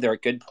flow, they're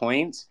good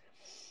points,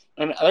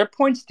 and other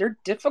points, they're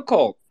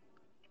difficult,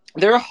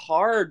 they're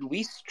hard,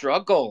 we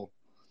struggle,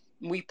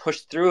 we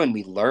push through, and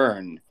we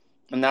learn.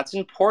 And that's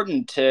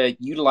important to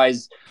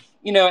utilize,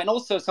 and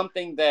also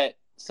something that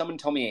someone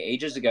told me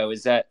ages ago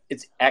is that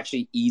it's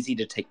actually easy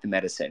to take the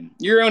medicine.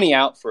 You're only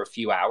out for a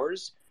few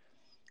hours.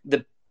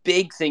 The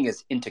big thing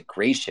is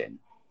integration.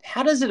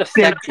 How does it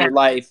affect your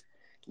life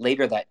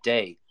later that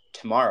day,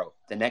 tomorrow,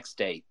 the next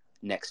day,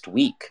 next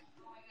week,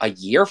 a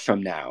year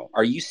from now?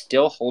 Are you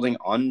still holding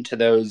on to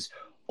those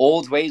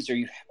old ways,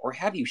 or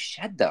have you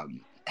shed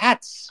them?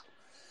 That's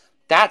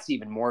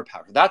even more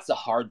powerful. That's the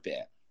hard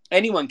bit.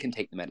 Anyone can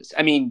take the medicine.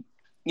 I mean,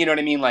 you know what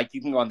I mean? Like,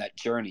 you can go on that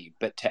journey,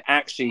 but to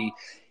actually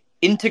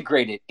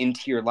integrate it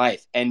into your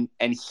life and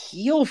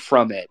heal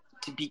from it,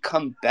 to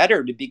become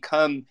better, to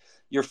become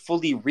your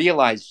fully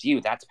realized you,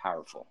 that's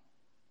powerful.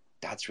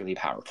 That's really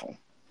powerful.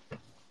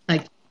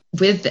 Like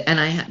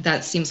that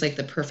seems like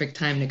the perfect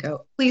time to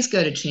go. Please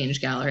go to Change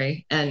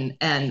Gallery and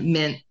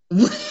mint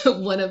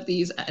one of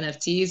these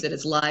NFTs that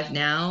is live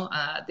now.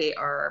 They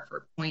are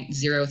for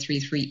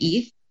 0.033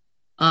 ETH.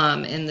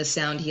 And the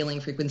sound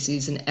healing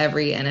frequencies in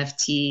every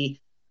NFT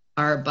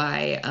are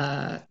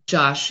by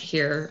Josh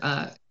here.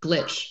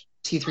 Glitch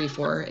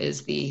 234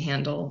 is the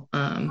handle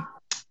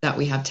that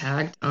we have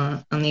tagged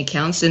on the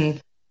accounts. And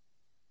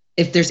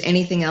if there's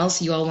anything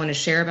else you all want to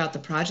share about the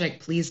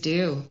project, please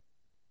do.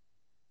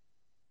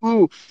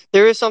 Ooh,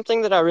 there is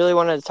something that I really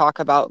wanted to talk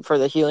about for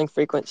the healing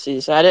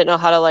frequencies. I didn't know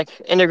how to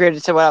integrate it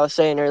to what I was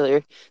saying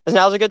earlier. Is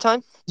now's a good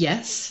time?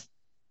 Yes.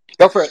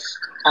 Go for it.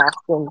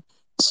 Awesome.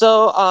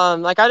 So,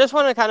 I just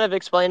want to kind of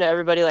explain to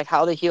everybody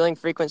how the healing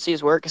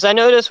frequencies work, because I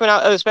noticed when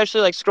I,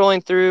 especially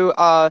scrolling through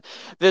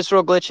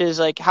Visceral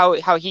Glitches,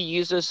 how he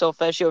uses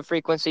solfeggio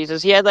frequencies,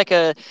 is he had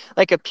a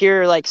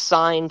pure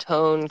sine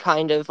tone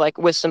kind of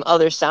with some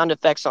other sound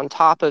effects on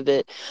top of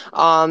it,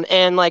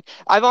 and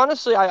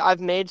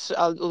I've made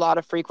a lot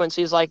of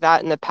frequencies like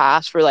that in the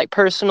past for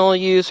personal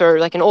use, or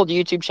an old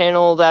YouTube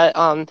channel that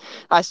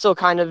I still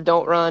kind of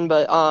don't run,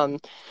 but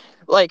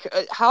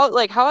how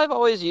I've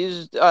always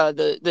used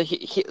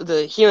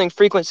the healing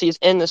frequencies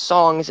in the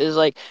songs is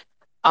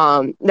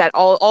that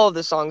all of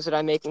the songs that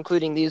I make,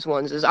 including these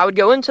ones, is I would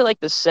go into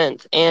the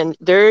synth, and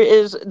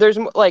there's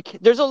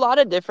a lot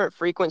of different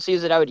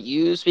frequencies that I would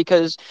use,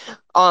 because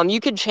you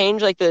could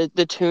change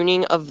the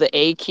tuning of the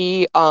A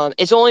key.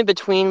 It's only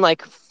between I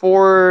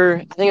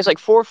think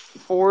it's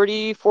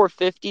 440,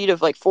 450 to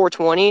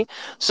 420.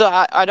 So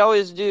I'd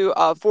always do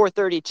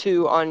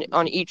 432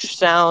 on each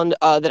sound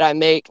that I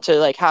make,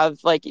 to have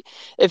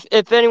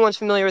if anyone's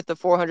familiar with the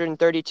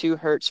 432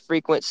 hertz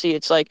frequency,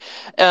 it's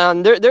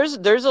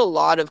there's a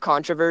lot of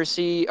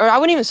controversy, or I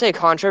wouldn't even say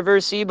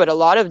controversy, but a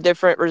lot of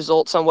different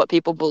results on what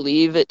people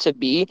believe it to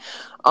be.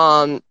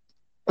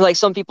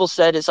 Some people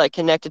said it's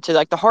connected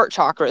to the heart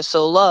chakra,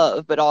 so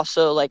love, but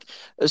also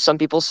some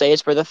people say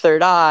it's for the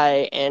third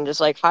eye and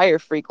just higher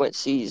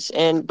frequencies.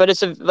 And but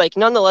it's a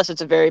nonetheless, it's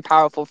a very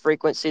powerful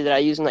frequency that I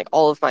use in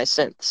all of my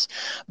synths.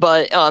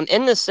 But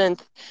in the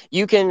synth,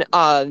 you can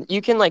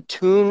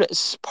tune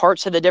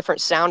parts of the different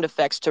sound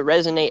effects to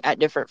resonate at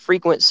different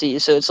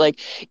frequencies. So it's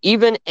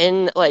even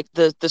in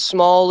the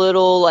small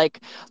little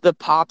the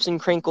pops and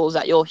crinkles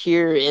that you'll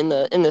hear in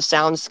the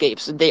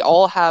soundscapes, they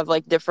all have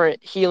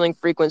different healing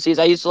frequencies.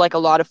 I use a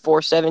lot of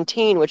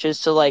 417, which is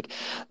to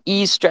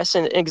ease stress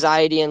and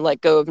anxiety and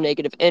let go of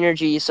negative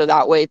energy. So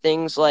that way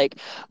things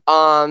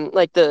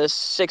the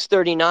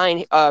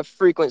 639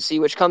 frequency,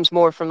 which comes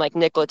more from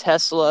Nikola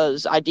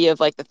Tesla's idea of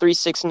the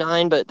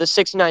 369, but the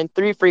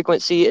 693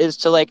 frequency is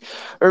to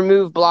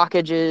remove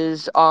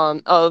blockages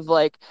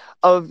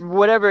of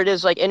whatever it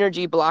is,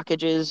 energy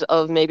blockages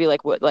of maybe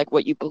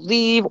what you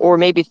believe, or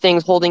maybe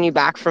things holding you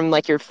back from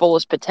your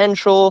fullest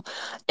potential.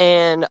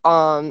 And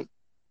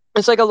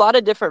it's a lot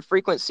of different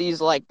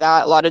frequencies like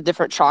that, a lot of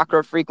different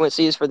chakra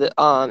frequencies for the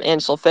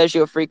and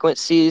solfeggio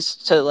frequencies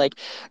to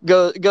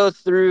go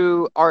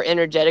through our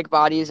energetic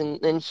bodies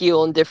and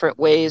heal in different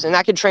ways. And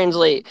that could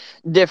translate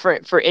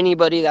different for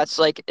anybody that's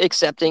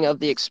accepting of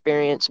the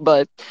experience.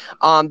 But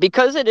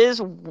because it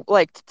is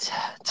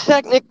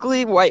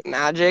technically white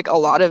magic, a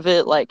lot of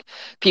it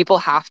people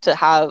have to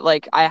have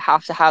I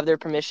have to have their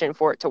permission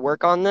for it to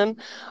work on them.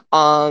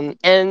 And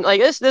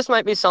this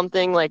might be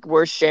something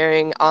worth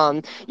sharing.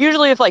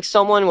 Usually if like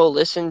someone will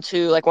listen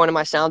to like one of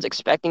my sounds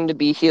expecting to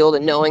be healed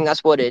and knowing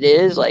that's what it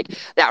is, like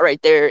that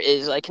right there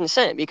is like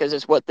consent, because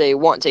it's what they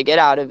want to get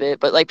out of it.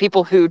 But like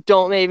people who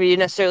don't maybe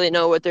necessarily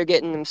know what they're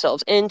getting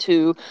themselves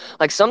into,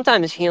 like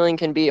sometimes healing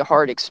can be a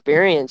hard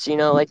experience, you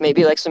know, like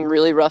maybe like some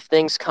really rough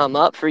things come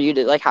up for you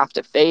to like have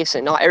to face,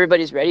 and not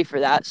everybody's ready for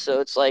that. So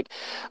it's like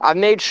I've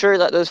made sure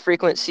that those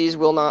frequencies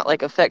will not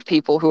like affect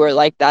people who are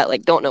like that,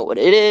 like don't know what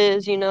it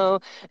is, you know,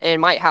 and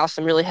might have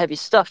some really heavy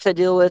stuff to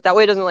deal with. That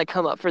way it doesn't like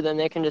come up for them.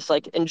 They can just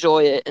like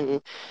enjoy it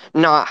and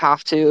not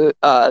have to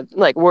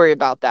like worry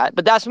about that.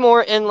 But that's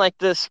more in like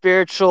the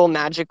spiritual,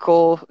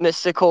 magical,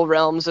 mystical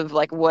realms of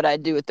like what I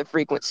do with the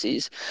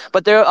frequencies.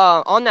 But there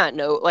on that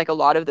note, like a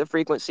lot of the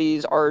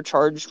frequencies are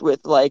charged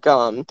with like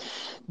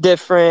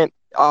different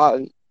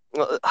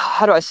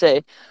how do I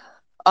say,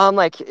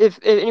 like if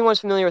anyone's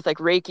familiar with like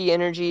Reiki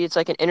energy, it's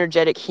like an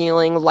energetic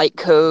healing, light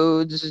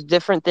codes,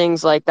 different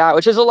things like that,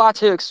 which is a lot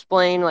to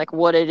explain like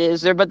what it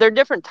is there, but there are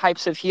different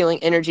types of healing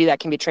energy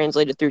that can be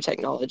translated through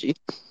technology.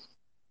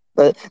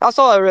 But that's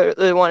all I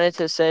really wanted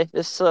to say,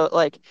 just so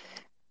like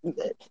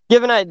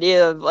give an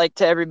idea of like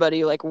to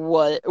everybody like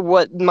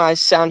what my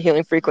sound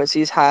healing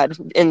frequencies had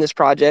in this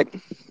project.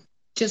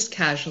 Just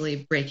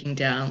casually breaking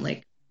down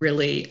like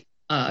really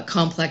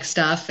complex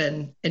stuff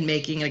and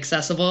making it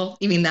accessible.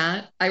 You mean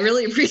that? I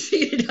really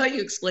appreciated how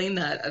you explained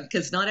that,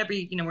 because not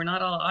every, we're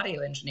not all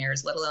audio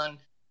engineers, let alone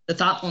the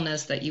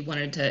thoughtfulness that you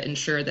wanted to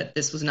ensure that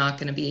this was not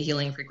going to be a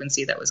healing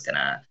frequency that was going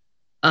to,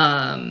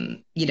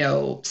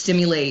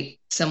 stimulate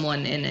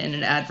someone in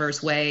an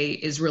adverse way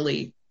is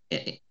really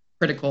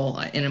critical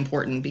and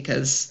important,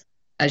 because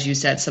as you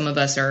said, some of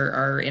us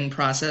are in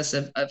process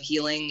of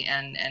healing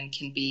and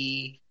can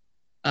be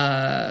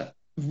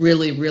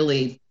really,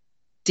 really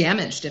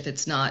damaged if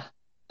it's not,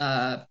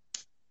 I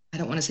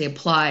don't want to say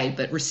applied,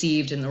 but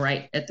received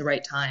at the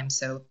right time.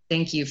 So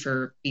thank you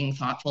for being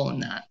thoughtful in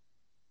that.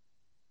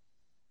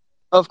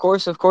 Of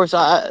course.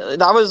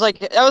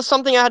 That was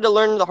something I had to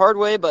learn the hard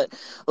way, but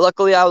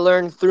luckily I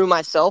learned through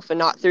myself and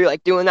not through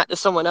like doing that to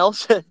someone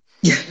else.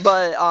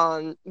 But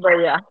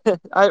yeah,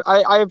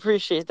 I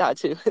appreciate that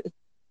too.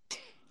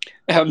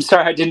 I'm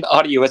sorry I didn't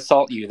audio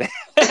assault you.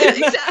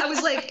 I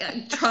was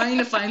like trying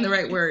to find the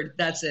right word.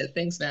 That's it.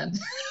 Thanks, man.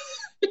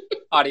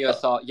 Audio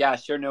assault. Yeah,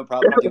 sure. No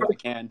problem. I'll do what I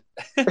can.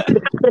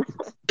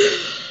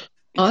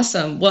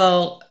 Awesome.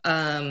 Well,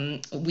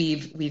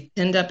 we've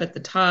pinned up at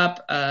the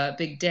top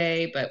big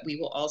day, but we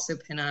will also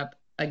pin up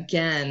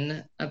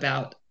again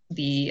about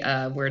the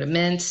where to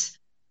mint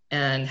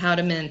and how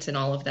to mint and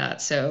all of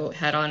that. So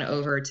head on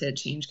over to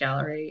Change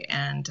Gallery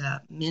and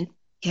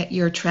get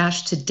your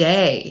trash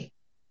today.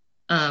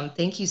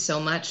 Thank you so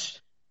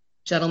much,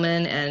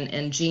 gentlemen,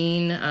 and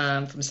Jean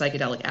from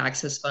Psychedelic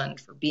Access Fund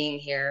for being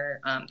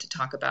here to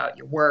talk about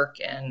your work.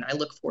 And I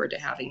look forward to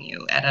having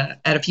you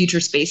at a future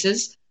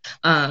spaces.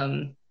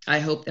 I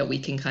hope that we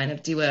can kind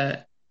of do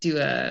a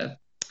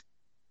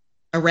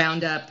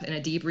roundup and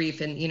a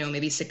debrief in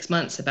maybe 6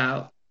 months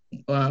about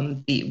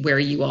where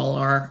you all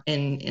are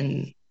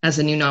in as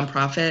a new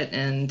nonprofit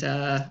and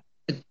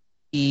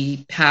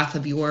the path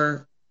of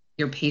your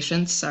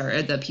patients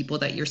or the people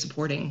that you're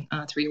supporting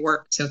through your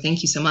work. So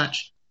thank you so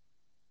much.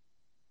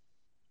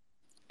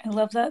 I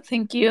love that.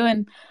 Thank you.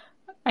 And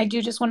I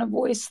do just want to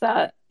voice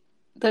that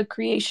the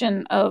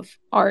creation of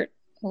art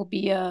will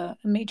be a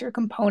major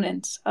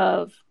component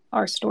of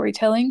our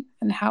storytelling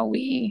and how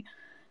we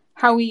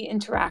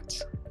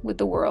interact with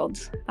the world.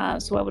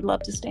 So I would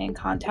love to stay in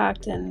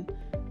contact and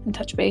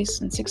touch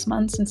base in 6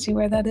 months and see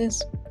where that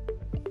is.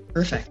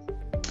 Perfect.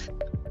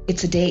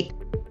 It's a date.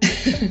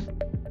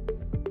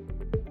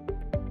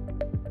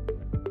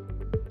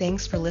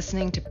 Thanks for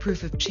listening to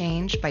Proof of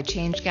Change by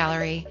Change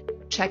Gallery.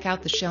 Check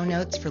out the show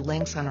notes for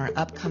links on our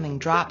upcoming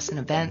drops and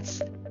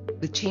events.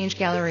 With Change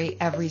Gallery,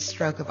 every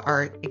stroke of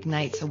art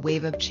ignites a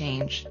wave of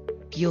change,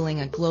 fueling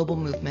a global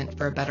movement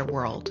for a better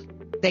world.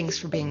 Thanks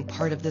for being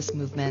part of this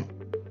movement.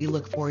 We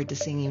look forward to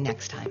seeing you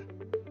next time.